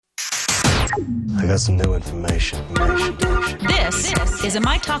I got some new information. This is a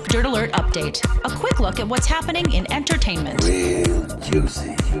My Talk Dirt Alert update. A quick look at what's happening in entertainment. Real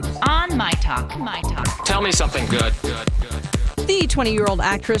juicy. On My Talk. Tell me something good. The 20-year-old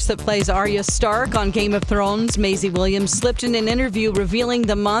actress that plays Arya Stark on Game of Thrones, Maisie Williams, slipped in an interview revealing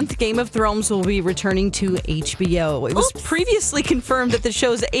the month Game of Thrones will be returning to HBO. It was previously confirmed that the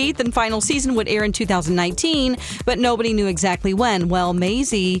show's 8th and final season would air in 2019, but nobody knew exactly when. Well,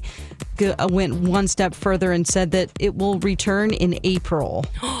 Maisie went one step further and said that it will return in April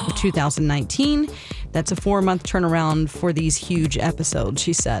of 2019. That's a 4-month turnaround for these huge episodes,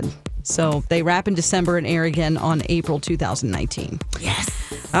 she said. So they wrap in December and air again on April 2019. Yes.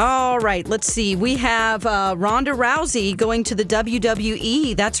 All right, let's see. We have Ronda Rousey going to the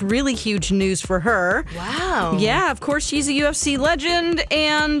WWE. That's really huge news for her. Wow. Yeah, of course, she's a UFC legend,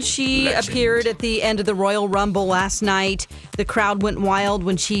 and she appeared at the end of the Royal Rumble last night. The crowd went wild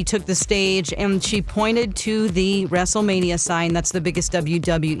when she took the stage, and she pointed to the WrestleMania sign. That's the biggest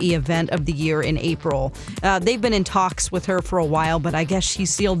WWE event of the year in April. They've been in talks with her for a while, but I guess she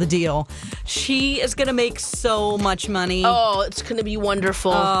sealed the deal. She is going to make so much money. Oh, it's going to be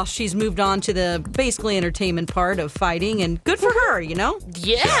wonderful. She's moved on to the basically entertainment part of fighting, and good for her, you know?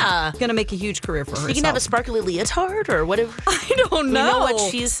 Yeah. Going to make a huge career for herself. She can have a sparkly leotard or whatever. I don't know. You know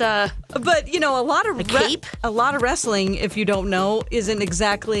what she's... But, you know, a lot of wrestling, if you don't know, isn't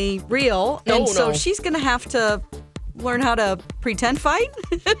exactly real. No. So she's going to have to learn how to pretend fight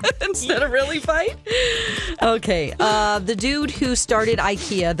instead of really fight. Okay. The dude who started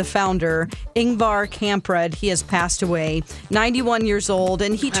IKEA, the founder, Ingvar Kamprad, he has passed away, 91 years old,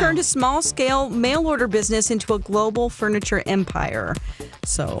 and he turned a small-scale mail-order business into a global furniture empire.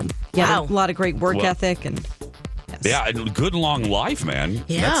 So, yeah, a lot of great work ethic and... Yeah, and good long life, man.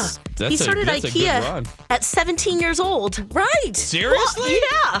 Yeah. He started IKEA at 17 years old. Right. Seriously?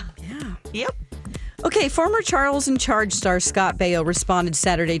 Well, yeah. Yep. Okay, former Charles in Charge star Scott Baio responded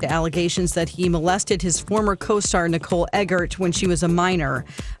Saturday to allegations that he molested his former co-star Nicole Eggert when she was a minor.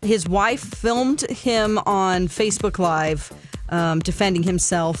 His wife filmed him on Facebook Live defending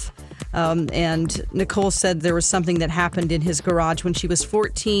himself. And Nicole said there was something that happened in his garage when she was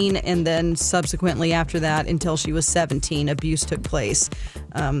 14, and then subsequently after that, until she was 17, abuse took place.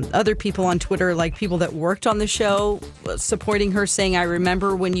 Other people on Twitter, like people that worked on the show, supporting her, saying, I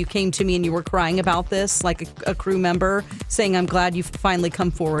remember when you came to me and you were crying about this, like a crew member, saying, I'm glad you've finally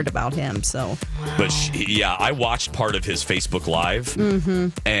come forward about him. So, But I watched part of his Facebook Live,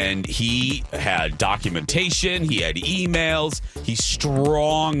 and he had documentation, he had emails, he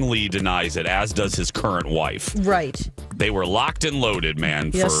strongly denies it, as does his current wife. Right. They were locked and loaded,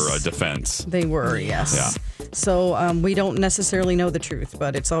 man, for defense. They were, yes. Yeah. So we don't necessarily know the truth,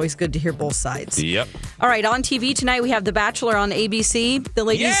 but it's always good to hear both sides. Yep. All right, on TV tonight, we have The Bachelor on ABC. The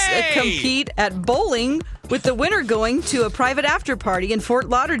ladies compete at bowling, with the winner going to a private after party in Fort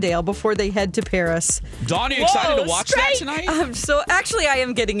Lauderdale before they head to Paris. Dawn, are you excited to watch that tonight? So actually, I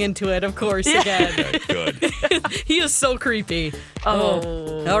am getting into it, of course, again. Good. He is so creepy.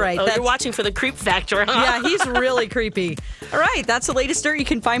 Oh. All right. You're watching for the creep factor, huh? Yeah, he's really creepy. All right, that's the latest dirt. You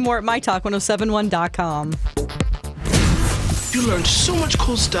can find more at mytalk1071.com. You learned so much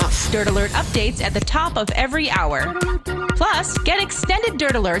cool stuff. Dirt Alert updates at the top of every hour. Plus, get extended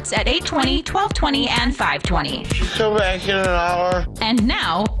Dirt Alerts at 8:20, 12:20, and 5:20. Come back in an hour. And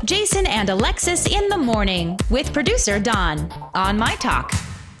now, Jason and Alexis in the morning with producer Don on My Talk.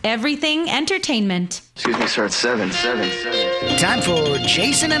 Everything entertainment. Excuse me, sir, it's 7. Time for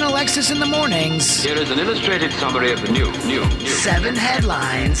Jason and Alexis in the mornings. Here is an illustrated summary of the news. 7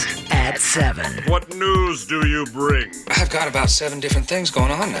 headlines at 7. What news do you bring? I've got about 7 different things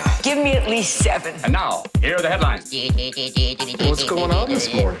going on now. Give me at least 7. And now, here are the headlines. What's going on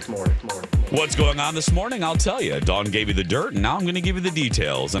this morning? What's going on this morning? I'll tell you. Dawn gave you the dirt, and now I'm going to give you the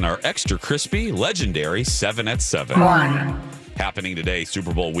details in our extra crispy, legendary 7 at 7. 1. Happening today,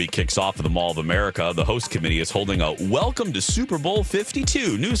 Super Bowl week kicks off at the Mall of America. The host committee is holding a Welcome to Super Bowl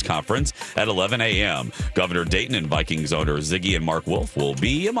 52 news conference at 11 a.m. Governor Dayton and Vikings owner Ziggy and Mark Wolf will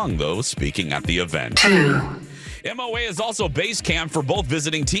be among those speaking at the event. 2. MOA is also base camp for both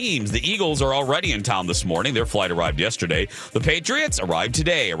visiting teams. The Eagles are already in town this morning. Their flight arrived yesterday. The Patriots arrived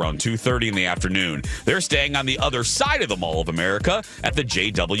today around 2:30 in the afternoon. They're staying on the other side of the Mall of America at the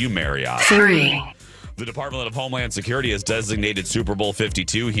JW Marriott. 3. The Department of Homeland Security has designated Super Bowl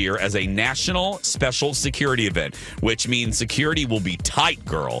 52 here as a national special security event, which means security will be tight,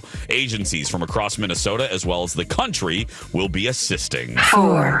 girl. Agencies from across Minnesota as well as the country will be assisting.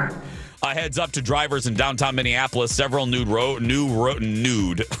 4. A heads up to drivers in downtown Minneapolis. Several nude road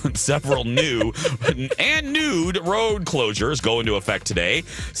closures go into effect today.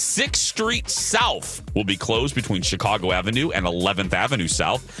 6th Street South will be closed between Chicago Avenue and 11th Avenue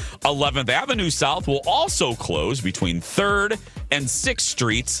South. 11th Avenue South will also close between 3rd and 6th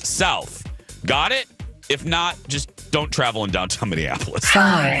Streets South. Got it? If not, just don't travel in downtown Minneapolis.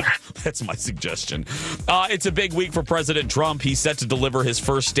 5. That's my suggestion. It's a big week for President Trump. He's set to deliver his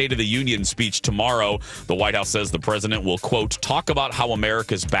first State of the Union speech tomorrow. The White House says the president will, quote, talk about how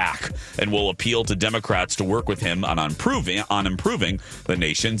America's back and will appeal to Democrats to work with him on improving the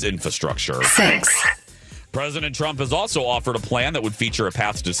nation's infrastructure. 6. President Trump has also offered a plan that would feature a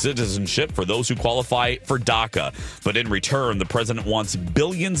path to citizenship for those who qualify for DACA. But in return, the president wants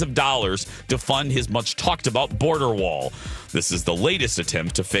billions of dollars to fund his much-talked-about border wall. This is the latest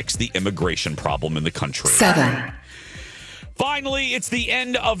attempt to fix the immigration problem in the country. 7. Finally, it's the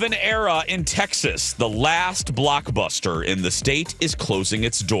end of an era in Texas. The last Blockbuster in the state is closing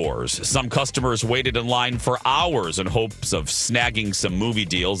its doors. Some customers waited in line for hours in hopes of snagging some movie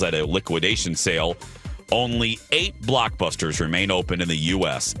deals at a liquidation sale. Only 8 Blockbusters remain open in the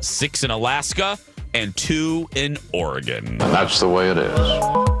U.S., 6 in Alaska and 2 in Oregon. And that's the way it is.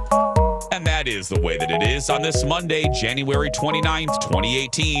 And that is the way that it is on this Monday, January 29th,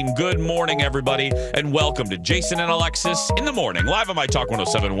 2018. Good morning, everybody, and welcome to Jason and Alexis in the morning, live on My Talk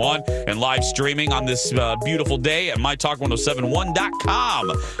 1071 and live streaming on this beautiful day at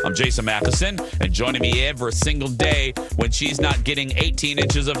MyTalk1071.com. I'm Jason Matheson, and joining me every single day when she's not getting 18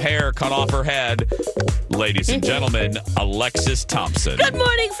 inches of hair cut off her head, ladies and gentlemen, Alexis Thompson. Good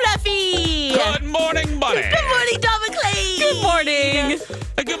morning, Fluffy. Good morning, Bunny. Good morning, Don McClain. Good morning.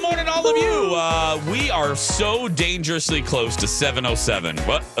 And good morning, all of you. We are so dangerously close to 7:07.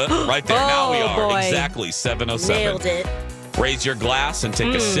 What? Right there. Now we are. Boy. Exactly 7:07. Nailed it. Raise your glass and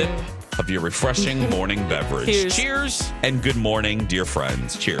take a sip of your refreshing morning beverage. Cheers and good morning, dear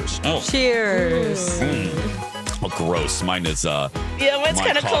friends. Cheers. Oh. Cheers. Oh, gross. Mine is Yeah, mine's my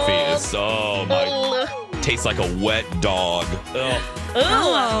kind of coffee cold. is tastes like a wet dog. Ugh.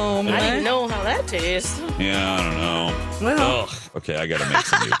 Oh, I didn't know how that tastes. Yeah, I don't know. Well. Ugh. Okay, I gotta make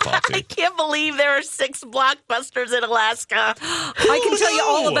some new coffee. I can't believe there are 6 Blockbusters in Alaska. I can tell you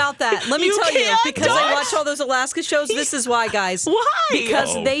all about that. Let me You tell you, can't? because I watch all those Alaska shows. This is why, guys. Why?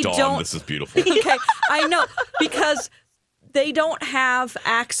 Because they Dawn, don't. This is beautiful. Okay, I know. Because they don't have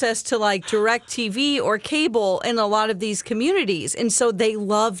access to like direct TV or cable in a lot of these communities. And so they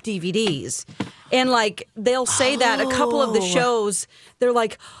love DVDs. And like they'll say that a couple of the shows, they're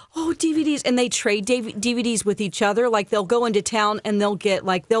like, oh, DVDs. And they trade DVDs with each other. Like they'll go into town and they'll get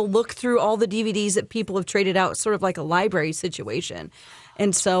like, they'll look through all the DVDs that people have traded out, sort of like a library situation.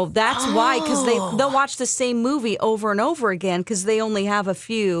 And so that's why, because they'll watch the same movie over and over again because they only have a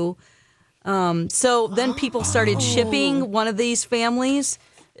few. So then people started shipping one of these families,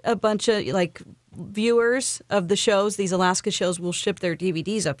 a bunch of like viewers of the shows, these Alaska shows will ship their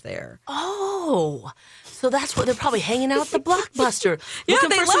DVDs up there. Oh, so that's what they're probably hanging out at the Blockbuster. Yeah, looking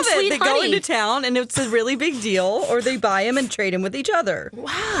they for love some it. sweet They honey. go into town and it's a really big deal, or they buy them and trade them with each other.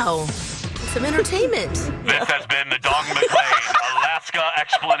 Wow, some entertainment. This has been the Don McClain Alaska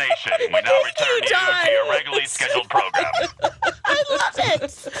explanation. We now return you to your regularly scheduled program. I love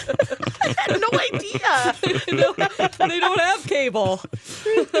it. I had no idea. They don't have cable.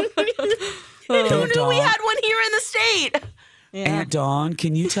 Who knew we had one here in the state? Yeah. Aunt Dawn,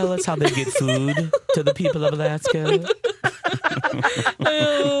 can you tell us how they get food to the people of Alaska?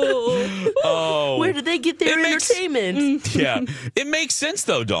 Where did they get their entertainment? Yeah, it makes sense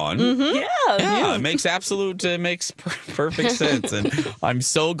though, Dawn. Yeah. It makes perfect sense, and I'm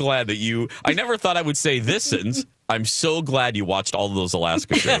so glad that you. I never thought I would say this sentence. I'm so glad you watched all of those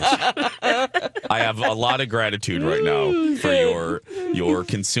Alaska shows. I have a lot of gratitude right now for your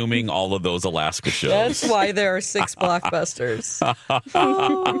consuming all of those Alaska shows. That's why there are 6 Blockbusters.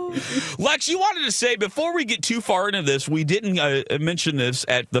 Lex, you wanted to say, before we get too far into this, we didn't mention this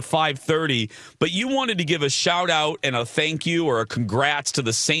at the 5:30, but you wanted to give a shout out and a thank you or a congrats to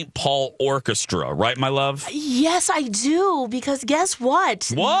the St. Paul Orchestra, right, my love? Yes, I do, because guess what?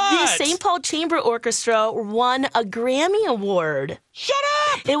 What? The St. Paul Chamber Orchestra won a Grammy Award. Shut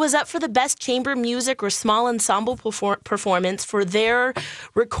up! It was up for the best chamber music or small ensemble performance for their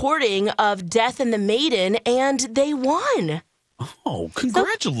recording of Death and the Maiden, and they won. Oh,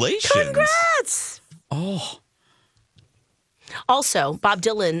 congratulations. Congrats! Oh. Also, Bob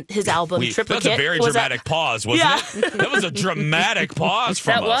Dylan, his album Triplicate. That's a very dramatic pause, wasn't it? That was a dramatic pause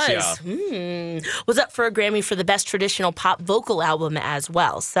from us. That was. Was up for a Grammy for the Best Traditional Pop Vocal Album as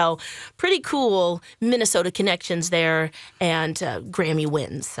well. So pretty cool Minnesota connections there and Grammy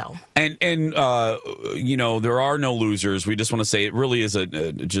wins. So and there are no losers. We just want to say it really is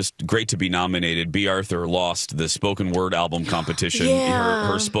just great to be nominated. B. Arthur lost the spoken word album competition.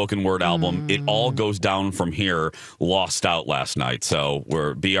 Her spoken word album. It all goes down from here. Lost out last night.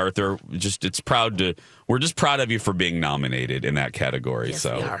 So B. Arthur, we're just proud of you for being nominated in that category. Yes,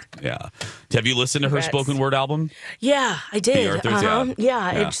 so we are. yeah. Have you listened to her spoken word album? Yeah, I did. B. Arthur's,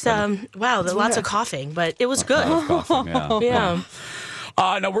 It's lots of coughing, but it was good. Yeah.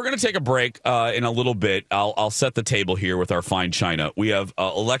 Now, we're going to take a break in a little bit. I'll set the table here with our fine china. We have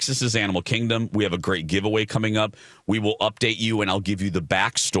Alexis's Animal Kingdom. We have a great giveaway coming up. We will update you, and I'll give you the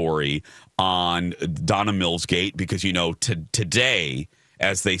backstory on Donna Mills Gate because, today,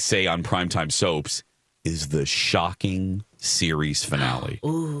 as they say on primetime soaps, is the shocking series finale.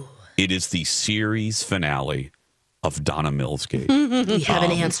 Ooh. It is the series finale of Donna Mills Gate. We have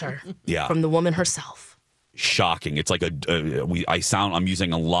an answer from the woman herself. Shocking. It's like I'm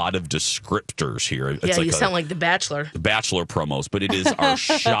using a lot of descriptors here. It's you sound like The Bachelor. The Bachelor promos, but it is our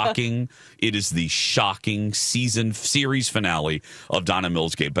shocking, it is the shocking series finale of Donna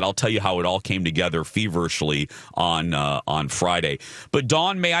Mills Gate. But I'll tell you how it all came together feverishly on Friday. But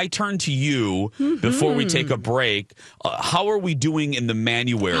Dawn, may I turn to you before we take a break? How are we doing in the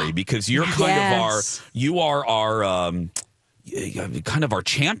Manuary? Because you're you are kind of our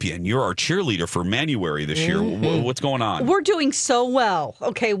champion. You're our cheerleader for Manuary this year. What's going on? We're doing so well.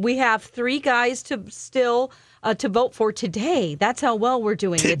 Okay, we have 3 guys to still to vote for today. That's how well we're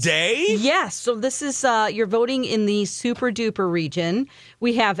doing. Today? Yes. So this is, you're voting in the super duper region.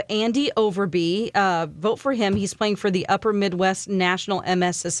 We have Andy Overby. Vote for him. He's playing for the Upper Midwest National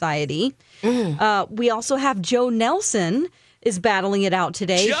MS Society. We also have Joe Nelson is battling it out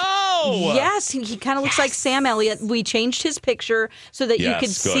today. Joe! Yes, he kind of looks like Sam Elliott. We changed his picture so that you could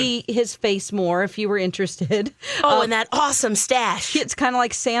see his face more if you were interested. And that awesome stash. It's kind of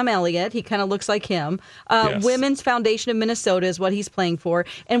like Sam Elliott. He kind of looks like him. Women's Foundation of Minnesota is what he's playing for.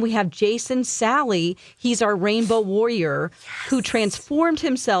 And we have Jason Sally. He's our Rainbow Warrior who transformed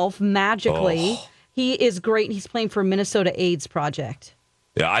himself magically. He is great. He's playing for Minnesota AIDS Project.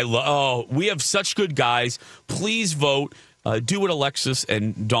 Yeah, we have such good guys. Please vote. Do what Alexis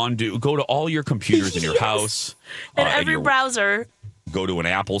and Dawn do. Go to all your computers in your house. And every browser. Go to an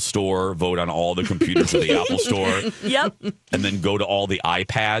Apple store. Vote on all the computers of the Apple store. Yep. And then go to all the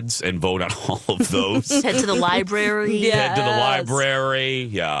iPads and vote on all of those. Head to the library. Head to the library.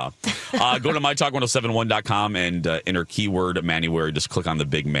 Yeah. Go to mytalk1071.com and enter keyword Manuary. Just click on the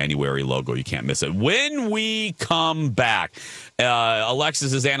big Manuary logo. You can't miss it. When we come back,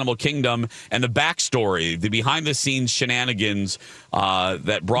 Alexis's Animal Kingdom and the backstory, the behind-the-scenes shenanigans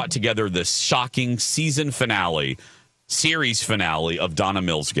that brought together this shocking series finale of Donna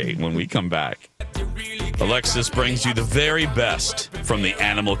Mills Gate when we come back. Alexis brings you the very best from the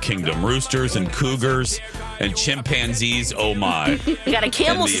animal kingdom. Roosters and cougars and chimpanzees, oh my. We got a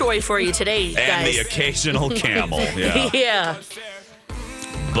camel story for you today, guys. And the occasional camel, Yeah.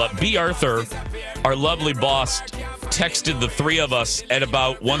 But B. Arthur, our lovely boss, texted the 3 of us at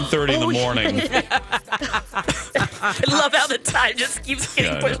about 1:30 in the morning. I love how the time just keeps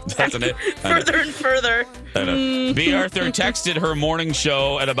getting pushed back further and further. B. Arthur texted her morning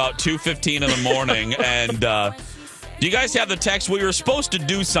show at about 2:15 in the morning, and do you guys have the text? We were supposed to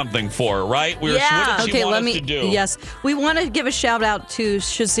do something for her, right? What did she want us to do? Yes, we want to give a shout out to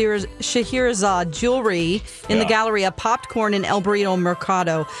Shahrazad Jewelry in the Galleria Popcorn in El Burrito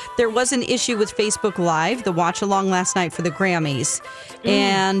Mercado. There was an issue with Facebook Live, the watch along last night for the Grammys,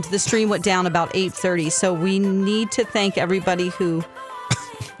 and the stream went down about 8:30. So we need to thank everybody who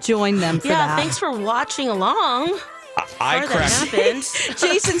joined them for that. Yeah, thanks for watching along. I cracked.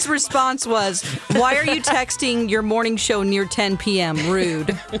 Jason's response was, "Why are you texting your morning show near 10 p.m.?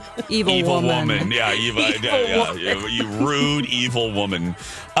 Rude, evil woman." Yeah, you rude, evil woman.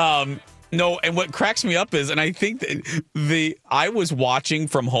 No, and what cracks me up is, and I think that I was watching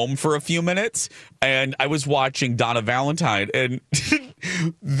from home for a few minutes, and I was watching Donna Valentine, and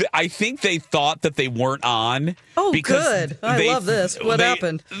I think they thought that they weren't on. Oh, good! I love this. What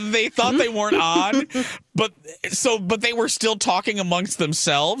happened? They thought they weren't on, but they were still talking amongst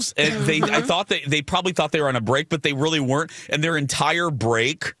themselves, and I thought they probably thought they were on a break, but they really weren't, and their entire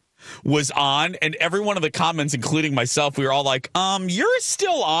break was on, and every one of the comments, including myself, we were all like, you're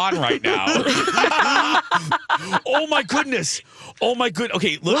still on right now. Oh, my goodness. Oh, my good.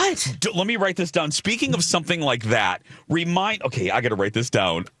 Okay, let me write this down. Speaking of something like that, okay, I got to write this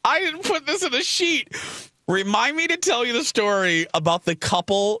down. I didn't put this in a sheet. Remind me to tell you the story about the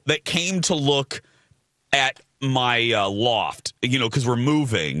couple that came to look at my loft, because we're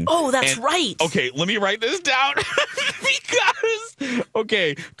moving. Oh, that's right. Okay, let me write this down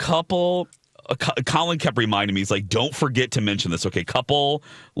couple. Colin kept reminding me. He's like, don't forget to mention this. Okay, couple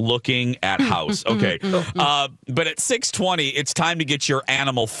looking at house. Okay, but at 6:20, it's time to get your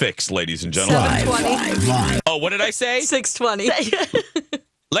animal fix, ladies and gentlemen. 7:20. Oh, what did I say? 6:20.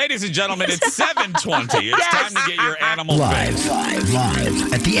 Ladies and gentlemen, it's 7:20. It's time to get your animal fix.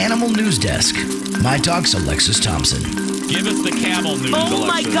 Live at the Animal News Desk. My Talk's Alexis Thompson. Give us the camel news, Oh,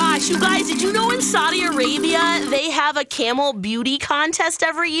 my Alexis. gosh. You guys, did you know in Saudi Arabia, they have a camel beauty contest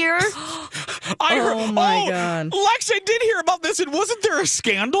every year? I heard, Oh, my God. Lex, I did hear about this, and wasn't there a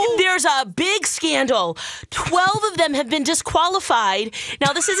scandal? There's a big scandal. 12 of them have been disqualified.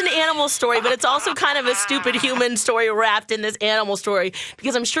 Now, this is an animal story, but it's also kind of a stupid human story wrapped in this animal story,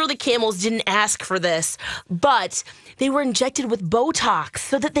 because I'm sure the camels didn't ask for this, but they were injected with botox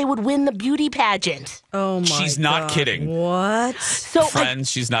so that they would win the beauty pageant. Oh, my She's not God. kidding. What? So,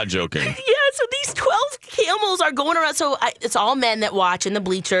 Friends, she's not joking. yeah, so these 12 camels are going around. So it's all men that watch in the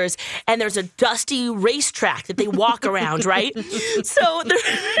bleachers, and there's a dusty racetrack that they walk around, right? So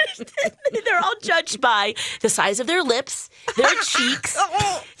they're all judged by the size of their lips, their cheeks,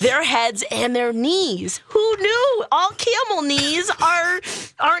 their heads, and their knees. Who knew? All camel knees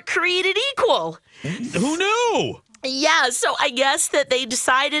aren't created equal. Who knew? Yeah, so I guess that they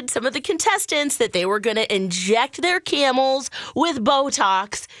decided, some of the contestants, that they were going to inject their camels with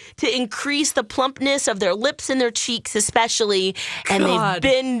Botox to increase the plumpness of their lips and their cheeks especially, and God.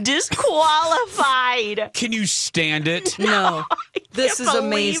 they've been disqualified. Can you stand it? No. This is Can't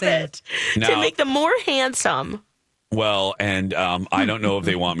believe amazing. it. To Now- make them more handsome. Well, and I don't know if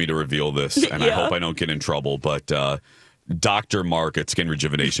they want me to reveal this, and I Yeah. hope I don't get in trouble, but Dr. Mark at Skin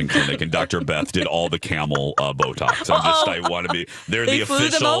Rejuvenation Clinic and Dr. Beth did all the camel Botox. I want to be, they're They the flew them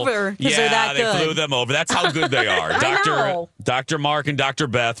official. over 'cause they're that they good. flew them over. That's how good they are. know. Dr. Mark and Dr.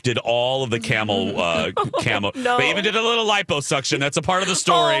 Beth did all of the camel. no. They even did a little liposuction. That's a part of the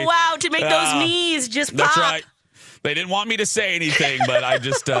story. Oh, wow, to make those knees just pop. That's right. They didn't want me to say anything, but I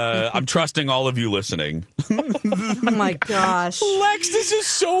just, I'm trusting all of you listening. Oh, my gosh. Lex, this is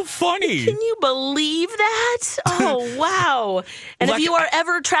so funny. Can you believe that? Oh, wow. And if you are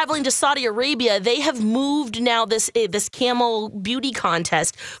ever traveling to Saudi Arabia, they have moved now this camel beauty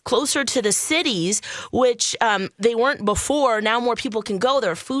contest closer to the cities, which they weren't before. Now more people can go.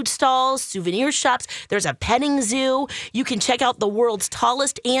 There are food stalls, souvenir shops. There's a petting zoo. You can check out the world's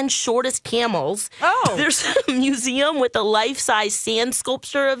tallest and shortest camels. Oh. There's a museum with a life-size sand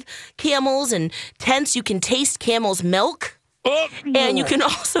sculpture of camels and tents. You can taste camel's milk. And you can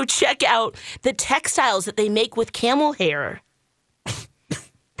also check out the textiles that they make with camel hair.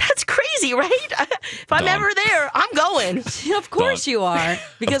 That's crazy, right? If I'm ever there, I'm going. Of course you are.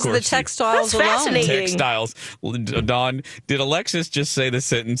 Because of the textiles That's alone. fascinating. Textiles. Don, did Alexis just say the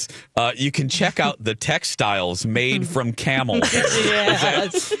sentence, you can check out the textiles made from camel hair?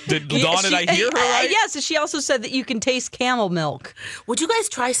 Yes. Did I hear her right? Yes, and she also said that you can taste camel milk. Would you guys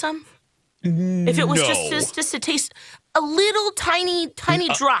try some? If it was No. just to taste a little tiny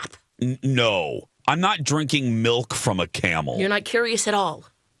drop. No. I'm not drinking milk from a camel. You're not curious at all.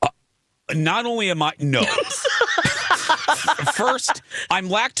 Not only am I, no. First, I'm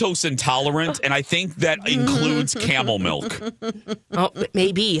lactose intolerant, and I think that includes camel milk. Oh,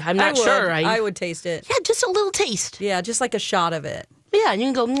 maybe. I'm not I would. sure. I would taste it. Yeah, just a little taste. Yeah, just like a shot of it. Yeah, and you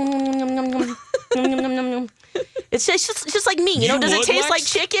can go. Nom, nom, nom, nom, nom, nom, nom, nom, nom. It's just like me. You know, You does it would, taste like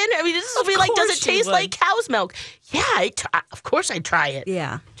Lex? chicken? I mean, this will be like, does course it you taste would. like cow's milk? Yeah, of course I'd try it.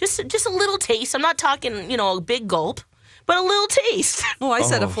 Yeah. Just a little taste. I'm not talking, a big gulp, but a little taste. Oh, I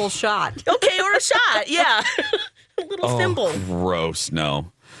said a full shot. Okay, or a shot. Yeah, a little thimble. Gross,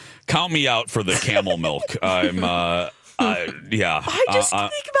 no. Count me out for the camel milk. I'm, yeah. I just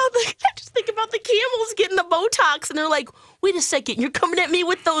think about the camels getting the Botox, and they're like, "Wait a second, you're coming at me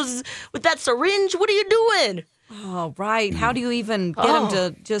with that syringe? What are you doing?" Oh, right. How do you even get them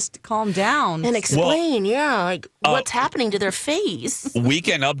to just calm down? And explain, what's happening to their face.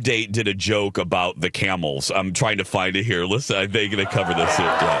 Weekend Update did a joke about the camels. I'm trying to find it here. Listen, I think they cover this.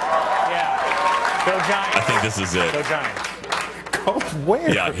 Yeah. Go Giants. I think this is it. Go Giants. Oh,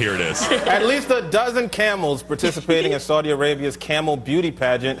 where? Yeah, here it is. At least a dozen camels participating in Saudi Arabia's camel beauty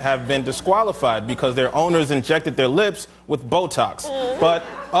pageant have been disqualified because their owners injected their lips with Botox. But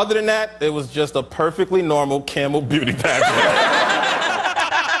Other than that, it was just a perfectly normal camel beauty pageant.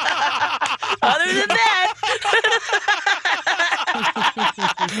 Other than that.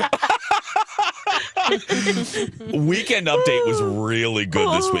 Weekend update was really good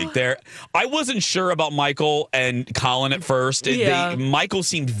this week. I wasn't sure about Michael and Colin at first. Michael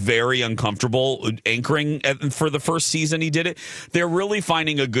seemed very uncomfortable anchoring for the first season he did it. They're really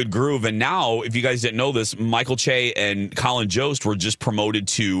finding a good groove. And now, if you guys didn't know this, Michael Che and Colin Jost were just promoted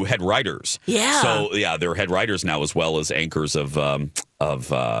to head writers. Yeah. So, yeah, they're head writers now as well as anchors of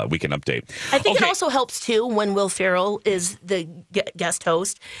Weekend Update. I think it also helps, too, when Will Ferrell is the guest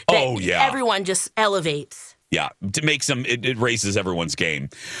host. Everyone just elevates. Yeah, it makes them. It raises everyone's game.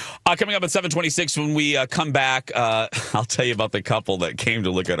 Coming up at 7:26, when we come back, I'll tell you about the couple that came to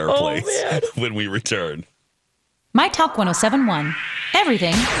look at our place when we return. My Talk 107.1.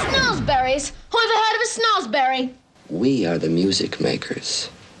 Everything. Snozberries. Who ever heard of a snozberry? We are the music makers,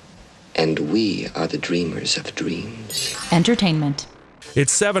 and we are the dreamers of dreams. Entertainment.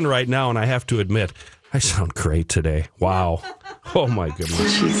 It's 7 right now, and I have to admit, I sound great today. Wow. Oh, my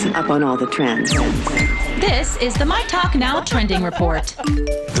goodness. She's up on all the trends. This is the My Talk Now Trending Report.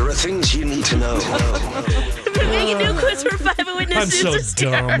 There are things you need to know. Making new quiz for 5 Witnesses. I'm so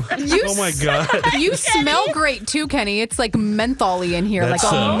dumb. Oh, my God. You smell great, too, Kenny. It's like mentholy in here, like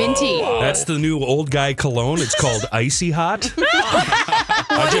all minty. That's the new old guy cologne. It's called Icy Hot.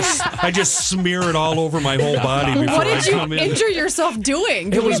 I just smear it all over my whole body before What I did you come in. injure yourself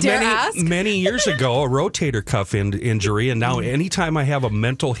doing? It was ask? many years ago, a rotator cuff injury, and now anytime I have a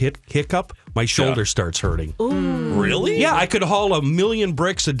mental hiccup, my shoulder starts hurting. Ooh. Really? Yeah, I could haul 1,000,000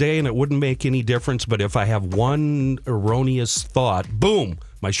 bricks a day and it wouldn't make any difference, but if I have one erroneous thought, boom,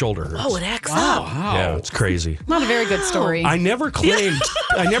 my shoulder hurts. Oh, it acts up. Wow. Yeah, it's crazy. Not a very good story. I never claimed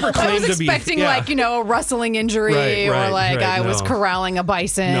I was to be expecting a rustling injury or I was corralling a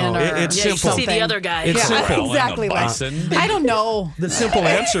bison. No, or it's simple. You see the other guy. It's simple. Exactly. Bison. I don't know. The simple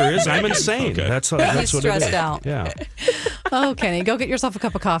answer is I'm insane. Okay. That's He's what it stressed is. out. Yeah. Oh, Kenny, go get yourself a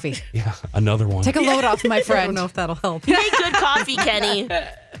cup of coffee. Yeah, another one. Take a load off, my I friend. don't know if that'll help. You make good coffee, Kenny.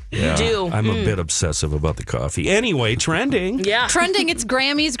 Yeah, You do. I'm a bit obsessive about the coffee. Anyway, trending. Yeah. Trending, it's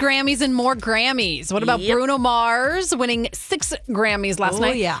Grammys, and more Grammys. What about Bruno Mars winning 6 Grammys last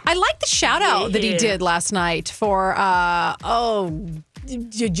night? Yeah. I like the shout out that he did last night for,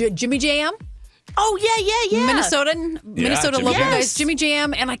 Jimmy Jam? Oh, yeah. Minnesota Jimmy local Jam. guys, Jimmy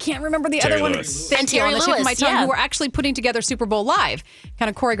Jam, and I can't remember the Terry other one. Lewis. Thank And you, on Terry the tip of my Lewis, tongue, yeah. who were actually putting together Super Bowl live, kind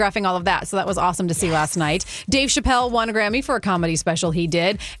of choreographing all of that. So that was awesome to see last night. Dave Chappelle won a Grammy for a comedy special he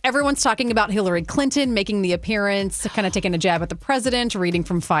did. Everyone's talking about Hillary Clinton making the appearance, kind of taking a jab at the president, reading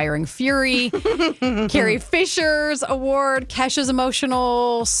from Fire and Fury. Carrie Fisher's award, Kesha's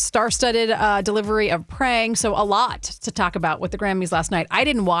emotional, star-studded delivery of Prang. So a lot to talk about with the Grammys last night. I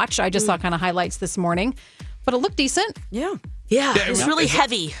didn't watch. I just saw kind of highlights this morning. But it looked decent. Yeah. Yeah, it was really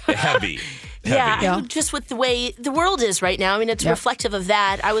heavy. Heavy. Yeah, just with the way the world is right now. I mean, it's reflective of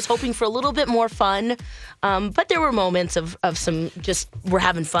that. I was hoping for a little bit more fun, but there were moments of some just, we're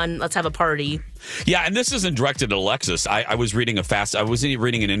having fun, let's have a party. Yeah, and this isn't directed at Alexis. I was reading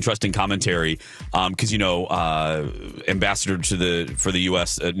reading an interesting commentary because ambassador for the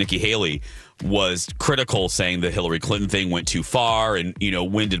U.S. Nikki Haley was critical, saying the Hillary Clinton thing went too far, and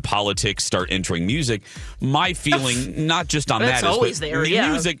when did politics start entering music? My feeling, not just on That's that, always is there.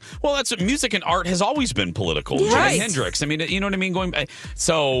 Yeah, music. Well, that's music and art has always been political. Right. Jimi Hendrix. I mean, you know what I mean.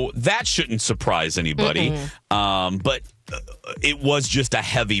 So that shouldn't surprise anybody. But it was just a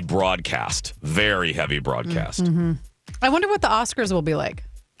heavy broadcast, very heavy broadcast. Mm-hmm. I wonder what the Oscars will be like.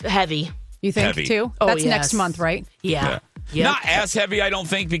 Heavy. You think Heavy. too? Oh, That's yes. next month, right? Yeah. Yep. Not as heavy, I don't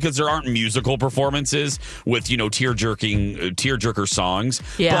think, because there aren't musical performances with tear-jerker songs.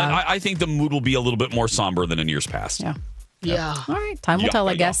 Yeah. But I think the mood will be a little bit more somber than in years past. Yeah. All right. Time will tell,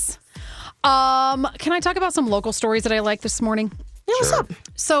 I guess. Can I talk about some local stories that I like this morning? Yeah, what's up?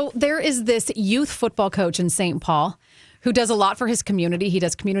 So there is this youth football coach in St. Paul who does a lot for his community. He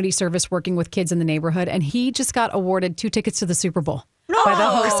does community service working with kids in the neighborhood, and he just got awarded 2 tickets to the Super Bowl by the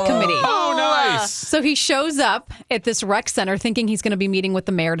host committee. Oh, nice. So he shows up at this rec center thinking he's going to be meeting with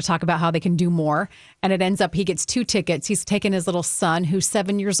the mayor to talk about how they can do more. And it ends up he gets 2 tickets. He's taken his little son, who's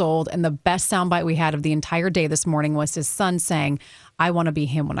 7 years old. And the best soundbite we had of the entire day this morning was his son saying, "I want to be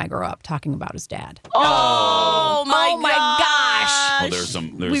him when I grow up," talking about his dad. Oh my gosh. gosh.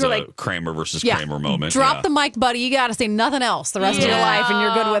 There's a Kramer versus Kramer moment. Drop the mic, buddy. You got to say nothing else the rest of your life, and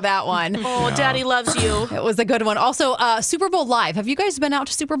you're good with that one. Oh, Daddy loves you. It was a good one. Also, Super Bowl Live. Have you guys been out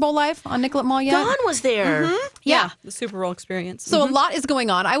to Super Bowl Live on Nicollet Mall yet? Dawn was there. Mm-hmm. Yeah, the Super Bowl experience. So a lot is going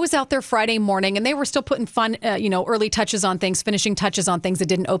on. I was out there Friday morning, and they were still putting fun, early touches on things, finishing touches on things that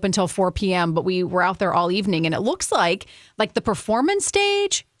didn't open till 4 p.m., but we were out there all evening, and it looks like the performance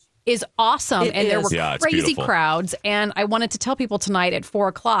stage is awesome. There were crazy crowds. And I wanted to tell people tonight at 4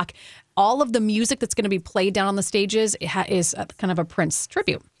 o'clock, all of the music that's going to be played down on the stages is kind of a Prince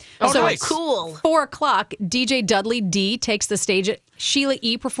tribute. Oh, so nice. Cool. 4 o'clock, DJ Dudley D takes the stage. Sheila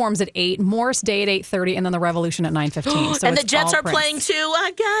E. performs at 8, Morris Day at 8:30, and then the Revolution at 9:15. So and the Jets are playing too.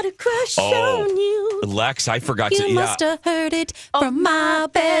 I got a crush on you. Lex, I forgot You must have heard it from my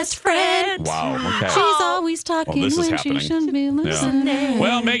best friend. Wow, okay. She's always talking this is when happening. she shouldn't be listening. Yeah.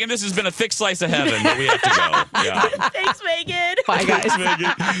 Well, Megan, this has been a thick slice of heaven, but we have to go. Yeah. Thanks, Megan. Bye, guys.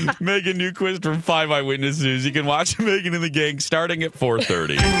 Thanks, Megan, new quiz from 5 Eyewitness News. You can watch Megan and the Gang starting at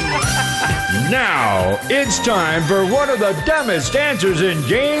 4:30. Now, it's time for one of the dumbest answers in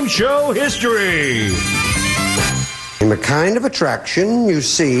game show history. The kind of attraction you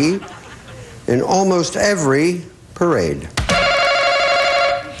see in almost every parade.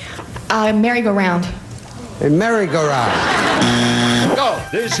 Merry-go-round. A merry-go-round. Oh,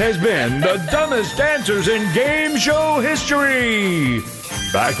 this has been the dumbest answers in game show history.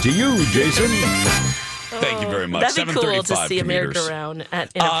 Back to you, Jason. Thank you very much. That'd be cool to see a commuters. merry-go-round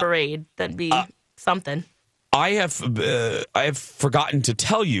in a parade. That'd be something. I have forgotten to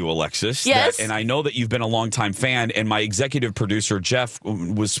tell you, Alexis, yes? and I know that you've been a longtime fan, and my executive producer, Jeff,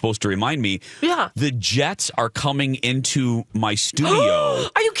 was supposed to remind me, the Jets are coming into my studio.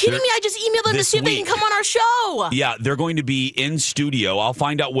 Are you kidding me? I just emailed them to see if they can come on our show. Yeah, they're going to be in studio. I'll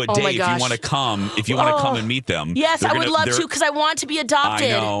find out what day if you want to come, and meet them. Yes, I would love to because I want to be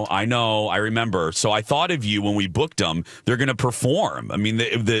adopted. I know. I remember. So I thought of you when we booked them. They're going to perform. I mean,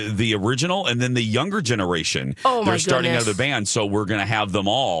 the original and then the younger generation. They're starting out of the band, so we're going to have them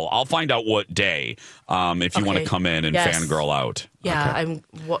all. I'll find out what day if you want to come in and fangirl out. Yeah, okay.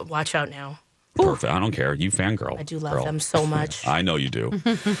 Watch out now. Perfect. I don't care. You fangirl. I do love them so much. I know you do.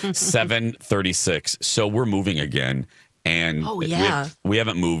 7:36. So we're moving again. And we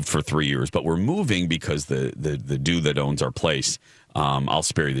haven't moved for 3 years, but we're moving because the dude that owns our place, I'll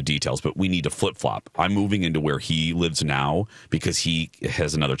spare you the details, but we need to flip-flop. I'm moving into where he lives now because he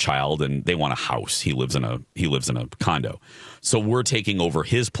has another child and they want a house. He lives in a condo. So we're taking over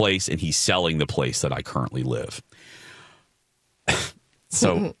his place and he's selling the place that I currently live.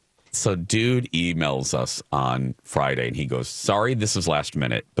 So dude emails us on Friday and he goes, sorry, this is last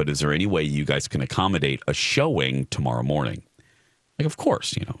minute, but is there any way you guys can accommodate a showing tomorrow morning? Like, of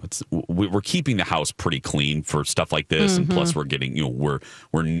course, we're keeping the house pretty clean for stuff like this. And plus we're getting, we're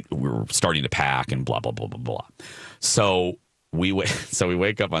starting to pack and blah, blah, blah, blah, blah. So we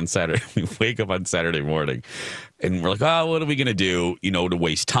wake up on Saturday. We wake up on Saturday morning and we're like, oh, what are we going to do, to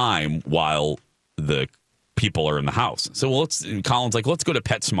waste time while the people are in the house? So Colin's like, let's go to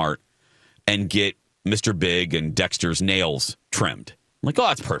PetSmart and get Mr. Big and Dexter's nails trimmed. I'm like, oh,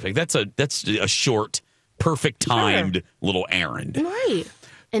 that's perfect. That's a short, perfect timed little errand. Right.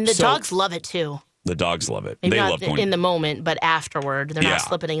 And the dogs love it too. The dogs love it. Maybe they not love going in the moment, but afterward, they're not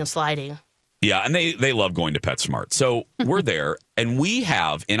slipping and sliding. Yeah, and they love going to PetSmart. So we're there, and we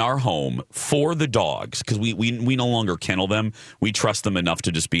have in our home for the dogs, because we no longer kennel them. We trust them enough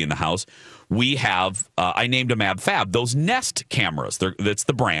to just be in the house. We have, I named them AbFab, those Nest cameras. That's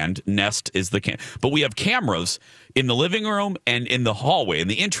the brand. Nest is the but we have cameras in the living room and in the hallway, in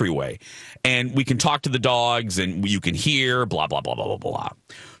the entryway. And we can talk to the dogs, and you can hear, blah, blah, blah, blah, blah, blah.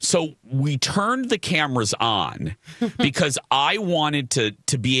 So we turned the cameras on because I wanted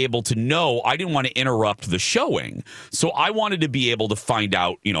to be able to know. I didn't want to interrupt the showing. So I wanted to be able to find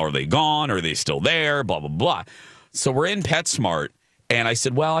out, are they gone? Are they still there? Blah, blah, blah. So we're in PetSmart, and I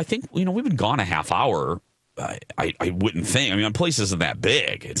said, well, I think, we've been gone a half hour. I wouldn't think. I mean, my place isn't that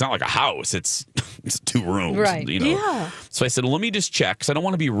big. It's not like a house. It's 2 rooms. Right. Yeah. So I said, let me just check because I don't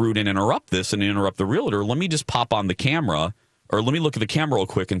want to be rude and interrupt this and interrupt the realtor. Let me just pop on the camera, or let me look at the camera real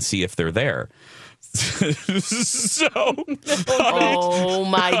quick and see if they're there. Oh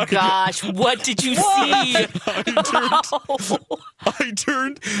my gosh, what did you see?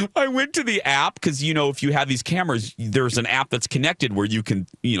 I went to the app because, if you have these cameras, there's an app that's connected where you can,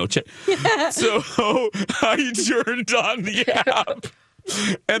 check. So I turned on the app.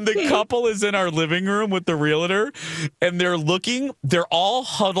 And the couple is in our living room with the realtor, and they're all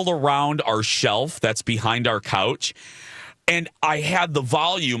huddled around our shelf that's behind our couch. And I had the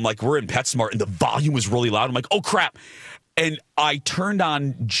volume, like we're in PetSmart, and the volume was really loud. I'm like, oh, crap. And I turned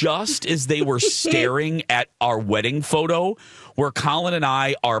on just as they were staring at our wedding photo where Colin and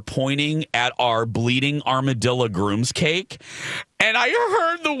I are pointing at our bleeding armadillo groom's cake. And I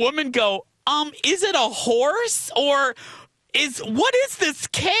heard the woman go, is it a horse or what is this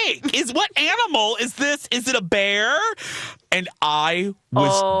cake? What animal is this? Is it a bear? And I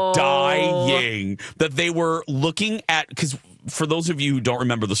was dying that they were looking at, because for those of you who don't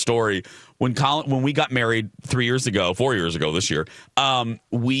remember the story, when we got married 4 years ago this year,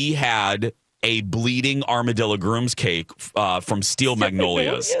 we had a bleeding armadillo groom's cake from Steel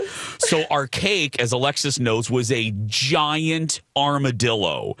Magnolias. So our cake, as Alexis knows, was a giant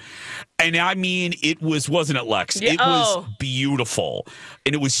armadillo. And I mean, wasn't it, Lex? Yeah. It was beautiful.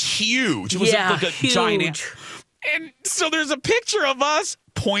 And it was huge. It was like a huge. giant. And so there's a picture of us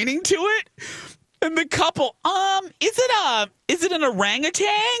pointing to it. And the couple, is it an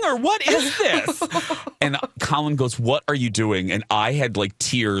orangutan or what is this? And Colin goes, what are you doing? And I had like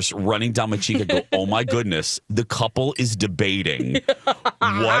tears running down my cheek. I go, oh my goodness, the couple is debating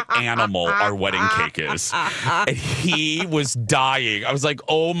what animal our wedding cake is. And he was dying. I was like,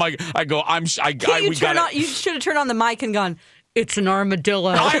 oh my, I go, you should have turned on the mic and gone, it's an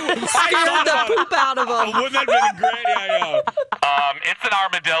armadillo. I scared the poop out of him. Wouldn't that have been great? Yeah. It's an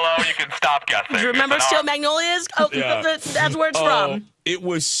armadillo. You can stop guessing. Do you remember Steel Magnolias? Oh, yeah. That's where it's from. It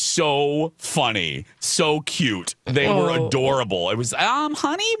was so funny, so cute. They were adorable. It was,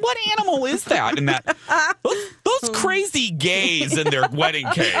 honey, what animal is that? And that those crazy gays and their wedding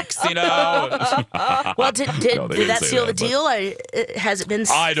cakes, you know. Well, did that seal the deal? Has it been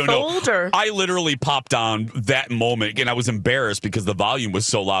sold? I don't know. Or? I literally popped on that moment, and I was embarrassed because the volume was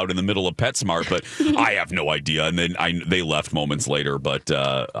so loud in the middle of PetSmart. But I have no idea. And then they left moments later. But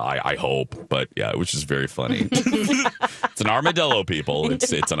I hope. But yeah, it was just very funny. It's an armadillo, people.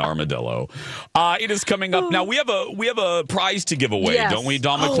 It's an armadillo. It is coming up now. We have a prize to give away, don't we,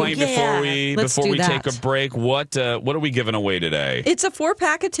 Dawn McClain? Before we take a break, what are we giving away today? It's a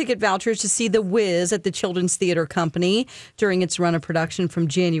 4-pack of ticket vouchers to see The Wiz at the Children's Theater Company during its run of production from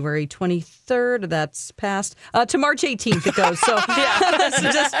January 23rd. That's past to March 18th. It goes. So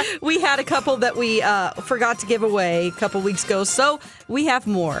we had a couple that we forgot to give away a couple weeks ago. So we have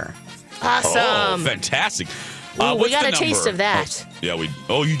more. Awesome! Oh, fantastic. We got a taste of that. That's right. Yeah, you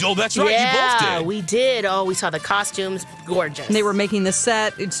both did. We did. Oh, we saw the costumes. Gorgeous. And they were making the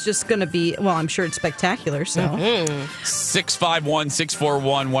set. It's just going to be, well, I'm sure it's spectacular. So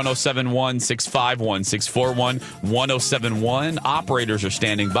 651-641-1071, 651-641-1071. Operators are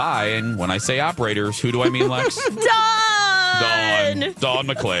standing by. And when I say operators, who do I mean, Lex? Dawn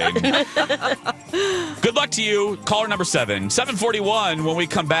McClain. Good luck to you. Caller number 741. When we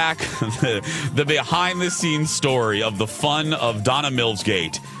come back, the behind-the-scenes story of the fun of Donna Mills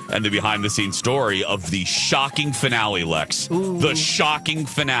Gate and the behind-the-scenes story of the shocking finale, Lex. Ooh. The shocking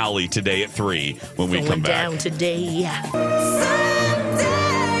finale today at 3 when we come back. Down today.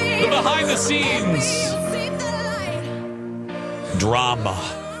 The behind-the-scenes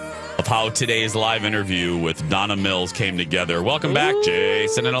drama of how today's live interview with Donna Mills came together. Welcome back,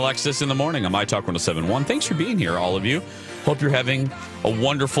 Jason and Alexis in the morning on My Talk 1071. Thanks for being here, all of you. Hope you're having a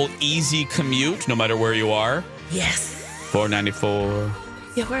wonderful, easy commute, no matter where you are. Yes. 494.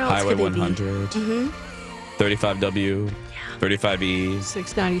 Yeah, where else Highway could 100. 35W. 35E.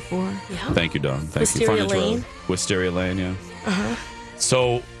 694. Yeah. Thank you, Dawn. Thank you. Wisteria Lane. Wisteria Lane, yeah.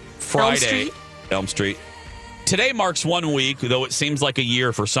 So, Friday. Elm Street. Today marks 1 week, though it seems like a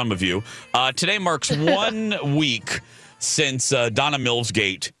year for some of you. Today marks 1 week since Donna Mills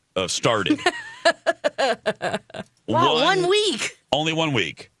Gate started. Wow, 1 week. Only 1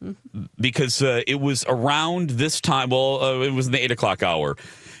 week. Because it was around this time. Well, it was in the 8 o'clock hour.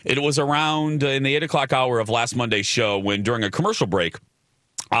 It was around in the 8 o'clock hour of last Monday's show when, during a commercial break,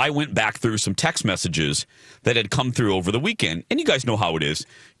 I went back through some text messages that had come through over the weekend. And you guys know how it is.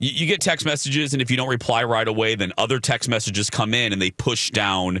 You get text messages, and if you don't reply right away, then other text messages come in and they push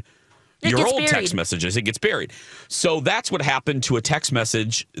down your old text messages. It gets buried. So that's what happened to a text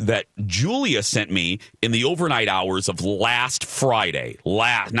message that Julia sent me in the overnight hours of last Friday.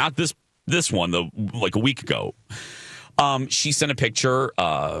 Not this one, like a week ago. She sent a picture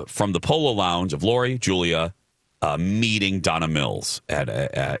from the Polo Lounge of Lori, Julia, meeting Donna Mills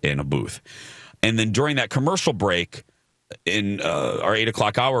in a booth. And then during that commercial break in our 8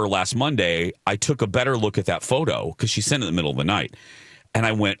 o'clock hour last Monday, I took a better look at that photo because she sent it in the middle of the night. And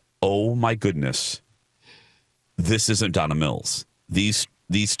I went, oh my goodness, this isn't Donna Mills. These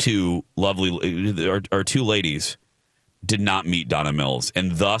two lovely are two ladies did not meet Donna Mills.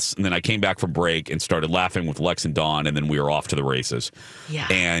 And then I came back from break and started laughing with Lex and Dawn, and then we were off to the races. Yeah.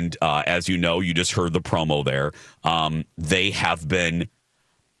 And as you know, you just heard the promo there. They have been,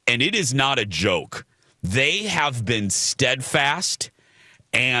 and it is not a joke, they have been steadfast,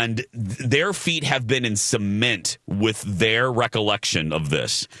 and their feet have been in cement with their recollection of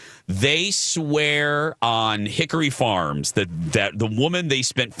this. They swear on Hickory Farms that the woman they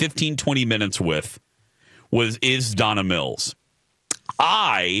spent 15, 20 minutes with is Donna Mills.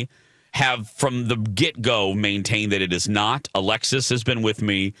 I have, from the get-go, maintained that it is not. Alexis has been with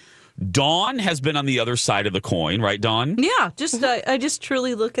me. Dawn has been on the other side of the coin, right, Dawn? Yeah, I just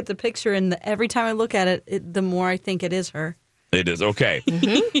truly look at the picture, and every time I look at it, the more I think it is her. It is, okay.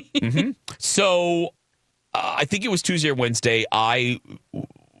 So, I think it was Tuesday or Wednesday, I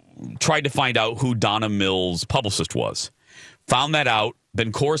tried to find out who Donna Mills' publicist was. Found that out,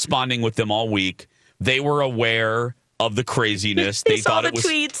 been corresponding with them all week. They were aware of the craziness. They saw the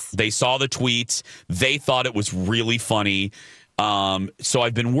tweets. They saw the tweets. They thought it was really funny. So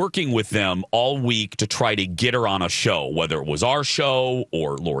I've been working with them all week to try to get her on a show, whether it was our show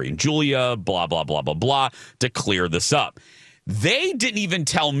or Lori and Julia, blah, blah, blah, blah, blah, to clear this up. They didn't even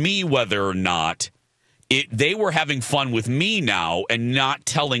tell me whether or not they were having fun with me now and not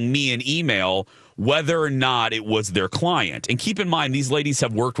telling me in email whether or not it was their client. And keep in mind, these ladies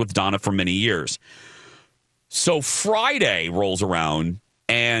have worked with Donna for many years. So Friday rolls around,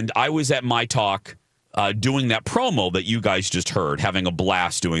 and I was at My Talk doing that promo that you guys just heard, having a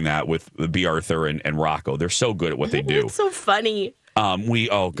blast doing that with B. Arthur and Rocco. They're so good at what they do. It's so funny. We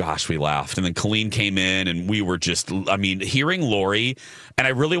laughed. And then Colleen came in, and we were just, hearing Lori, and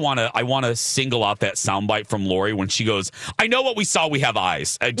I really want to single out that soundbite from Lori when she goes, I know what we saw, we have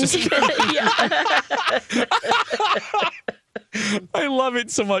eyes. I just, I love it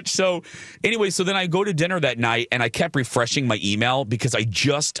so much. So anyway, so then I go to dinner that night, and I kept refreshing my email because I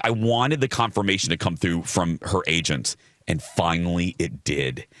wanted the confirmation to come through from her agent. And finally it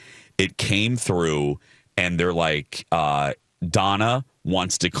did. It came through, and they're like, Donna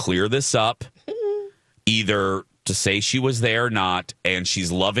wants to clear this up, either to say she was there or not, and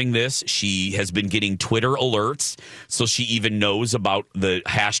she's loving this. She has been getting Twitter alerts, so she even knows about the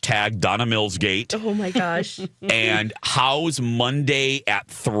hashtag Donna Mills Gate. Oh, my gosh. And how's Monday at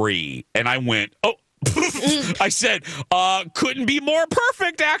 3? And I went, I said, couldn't be more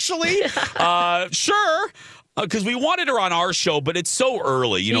perfect, actually. Sure. Because we wanted her on our show, but it's so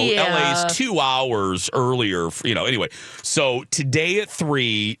early. LA's 2 hours earlier. Anyway. So today at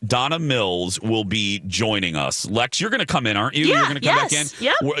 3, Donna Mills will be joining us. Lex, you're going to come in, aren't you? Yeah, you're going to come back in?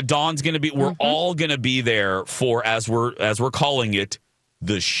 Yep. Dawn's going to be. We're all going to be there for, as we're calling it,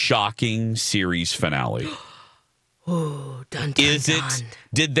 the shocking series finale. Oh, dun, dun, Is it? dun.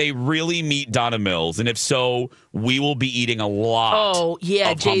 Did they really meet Donna Mills? And if so, we will be eating a lot of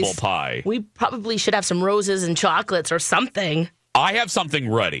humble pie. We probably should have some roses and chocolates or something. I have something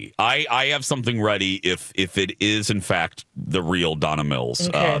ready. I have something ready if it is, in fact, the real Donna Mills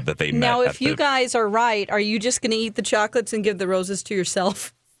that they met. Now, if you guys are right, are you just going to eat the chocolates and give the roses to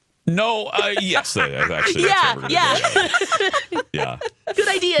yourself? No, yes, actually. Yeah. Good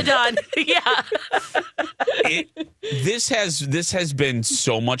idea, Don. Yeah. This has been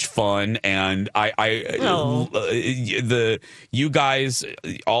so much fun, and you guys,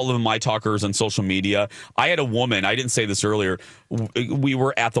 all of my talkers on social media. I had a woman. I didn't say this earlier. We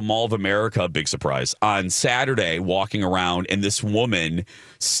were at the Mall of America, big surprise, on Saturday, walking around, and this woman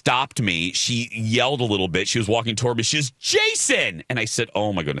stopped me. She yelled a little bit. She was walking toward me. She goes, Jason, and I said,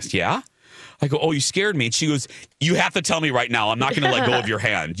 oh my goodness, yeah. I go, oh, you scared me. And she goes, you have to tell me right now. I'm not going to let go of your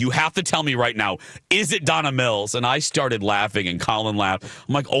hand. You have to tell me right now. Is it Donna Mills? And I started laughing, and Colin laughed.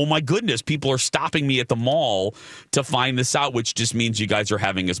 I'm like, oh, my goodness. People are stopping me at the mall to find this out, which just means you guys are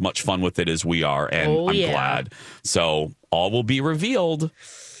having as much fun with it as we are. And I'm glad. So all will be revealed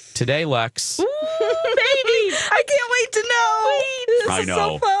today, Lex. Ooh, baby. I can't wait to know. This I is know.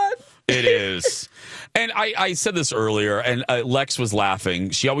 so fun. It is. And I said this earlier, and Lex was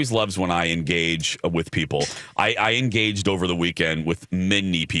laughing. She always loves when I engage with people. I engaged over the weekend with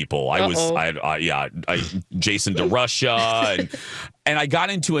many people. Jason DeRusha, and I got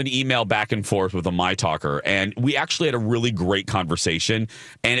into an email back and forth with a My Talker, and we actually had a really great conversation.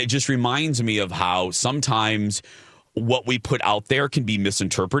 And it just reminds me of how sometimes what we put out there can be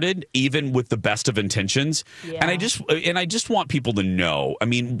misinterpreted, even with the best of intentions. Yeah. And I just want people to know. I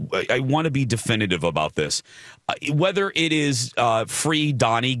mean, I want to be definitive about this. Whether it is free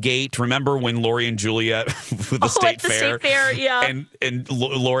Donnie Gate. Remember when Lori and Julia with the state fair? State fair, yeah. And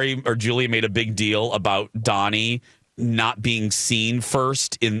Lori or Julia made a big deal about Donnie not being seen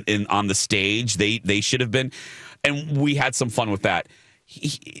first in on the stage. They should have been. And we had some fun with that.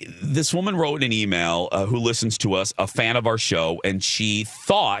 This woman wrote an email who listens to us, a fan of our show, and she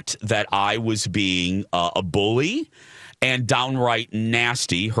thought that I was being a bully and downright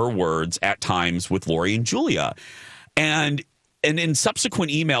nasty, her words, at times with Lori and Julia. And in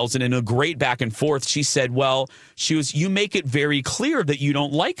subsequent emails and in a great back and forth, she said, well, you make it very clear that you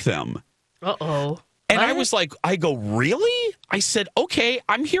don't like them. Uh-oh. And I was like, really? I said, okay,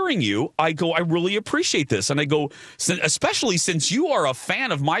 I'm hearing you. I go, I really appreciate this. And I go, especially since you are a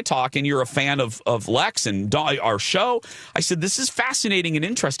fan of My Talk and you're a fan of Lex and our show, I said, this is fascinating and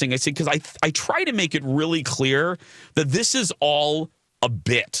interesting. I said, because I try to make it really clear that this is all a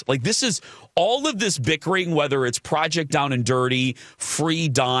bit. Like, this is all of this bickering, whether it's Project Down and Dirty, Free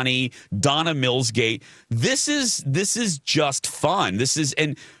Donnie, Donna Mills Gate. This is just fun.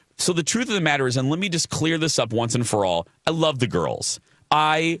 So the truth of the matter is, and let me just clear this up once and for all, I love the girls.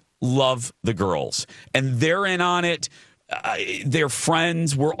 I love the girls. And they're in on it. They're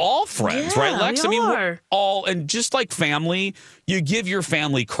friends. We're all friends, right, Lex? We're all, and just like family, you give your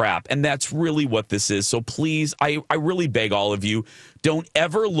family crap. And that's really what this is. So please, I really beg all of you, don't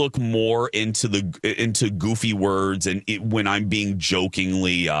ever look more into goofy words and when I'm being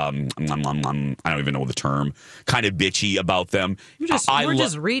jokingly, I don't even know the term, kind of bitchy about them. We're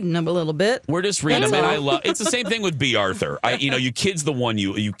just reading them a little bit. We're just reading them, and I love. It's the same thing with B. Arthur. You kid the ones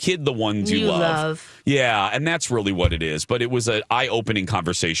you love. Yeah, and that's really what it is. But it was an eye-opening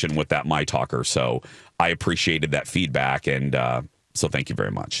conversation with that My Talker, so I appreciated that feedback and. So thank you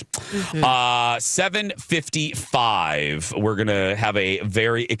very much. 7:55. We're going to have a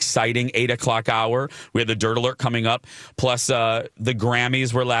very exciting 8 o'clock hour. We had the Dirt Alert coming up. Plus, the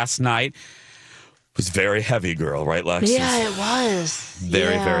Grammys were last night. It was very heavy, girl, right, Lex? Yeah, it was.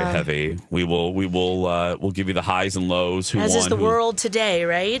 Very heavy. We'll give you the highs and lows. As is the world today,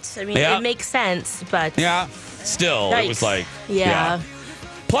 right? I mean, It makes sense, but... Yeah, still, It was like... Yeah.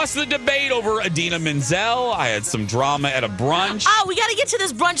 Plus the debate over Idina Menzel. I had some drama at a brunch. Oh, we got to get to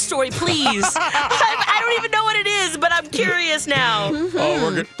this brunch story, please. I don't even know what it is, but I'm curious now.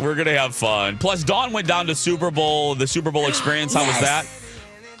 Oh, we're gonna have fun. Plus, Dawn went down to the Super Bowl experience. How was that?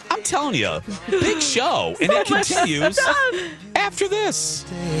 I'm telling you, big show, and it continues after this.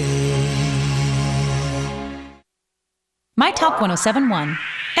 My Talk 107.1.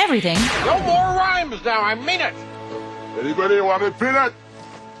 Everything. No more rhymes now. I mean it. Anybody want a peanut?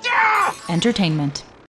 Entertainment.